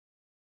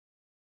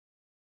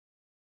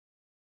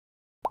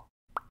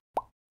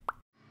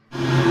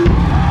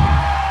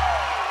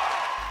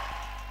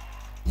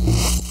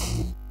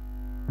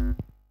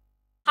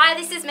Hi,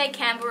 this is Meg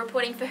Campbell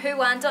reporting for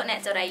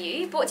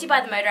whowon.net.au, brought to you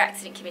by the Motor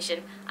Accident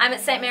Commission. I'm at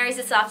St Mary's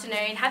this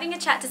afternoon having a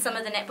chat to some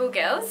of the netball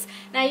girls.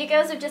 Now, you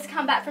girls have just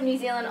come back from New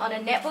Zealand on a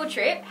netball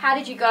trip. How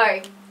did you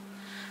go?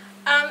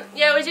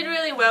 Yeah, we did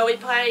really well. We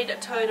played a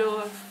total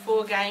of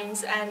 4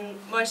 games and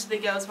most of the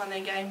girls won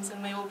their games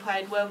and we all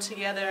played well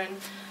together and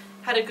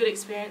had a good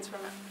experience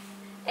from it.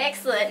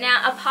 Excellent.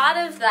 Now, a part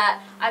of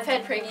that, I've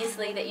heard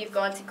previously that you've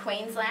gone to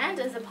Queensland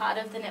as a part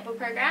of the netball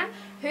program.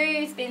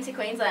 Who's been to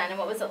Queensland and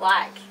what was it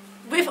like?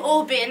 We've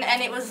all been, and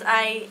it was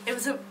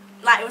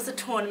a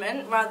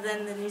tournament rather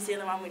than the New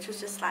Zealand one, which was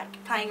just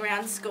like playing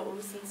around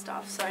schools and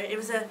stuff. So it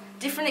was a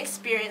different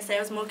experience there.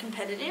 It was more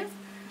competitive.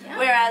 Yeah.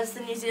 Whereas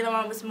the New Zealand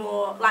one was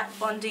more like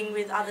bonding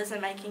with others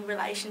and making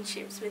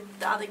relationships with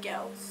the other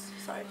girls.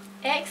 So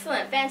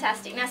excellent,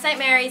 fantastic. Now, St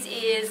Mary's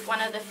is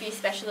one of the few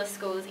specialist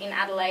schools in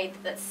Adelaide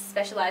that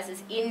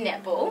specialises in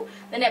netball.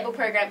 The netball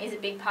program is a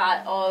big part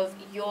of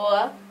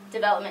your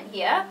development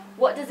here.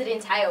 What does it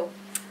entail?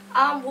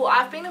 Well,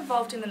 I've been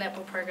involved in the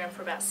netball program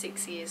for about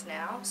 6 years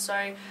now.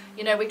 So,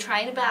 you know, we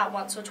train about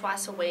once or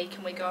twice a week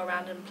and we go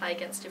around and play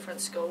against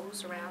different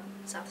schools around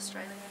South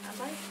Australia and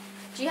Adelaide.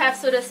 Do you have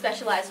sort of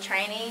specialised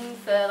training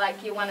for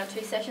like your 1 or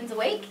 2 sessions a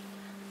week?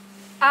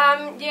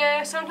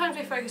 Yeah, sometimes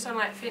we focus on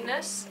like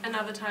fitness and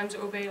other times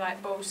it will be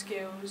like ball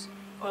skills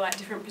or like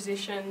different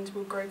positions.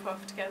 We'll group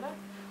off together.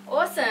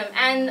 Awesome.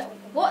 And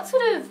what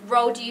sort of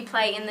role do you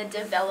play in the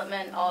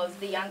development of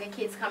the younger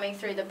kids coming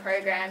through the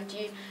program?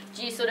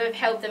 Do you sort of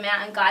help them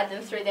out and guide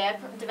them through their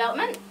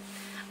development?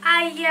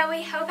 Yeah,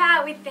 we help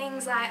out with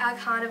things like our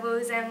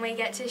carnivals and we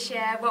get to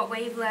share what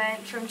we've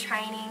learnt from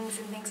trainings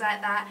and things like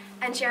that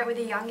and share it with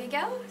the younger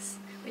girls,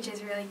 which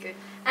is really good.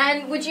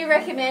 And would you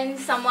recommend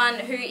someone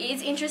who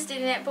is interested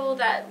in netball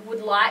that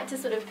would like to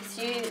sort of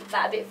pursue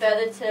that a bit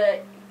further to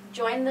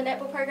join the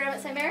netball program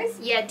at St Mary's?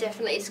 Yeah,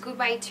 definitely. It's a good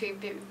way to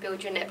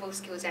build your netball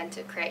skills and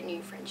to create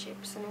new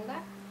friendships and all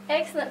that.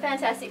 Excellent,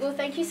 fantastic. Well,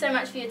 thank you so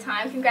much for your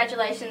time.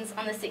 Congratulations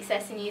on the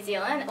success in New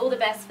Zealand. All the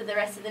best for the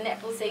rest of the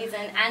netball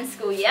season and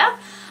school year.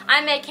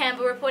 I'm Meg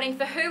Campbell reporting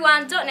for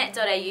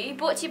whowon.net.au,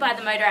 brought to you by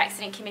the Motor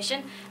Accident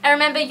Commission. And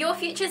remember, your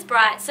future's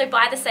bright, so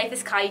buy the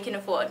safest car you can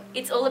afford.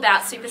 It's all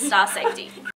about superstar safety.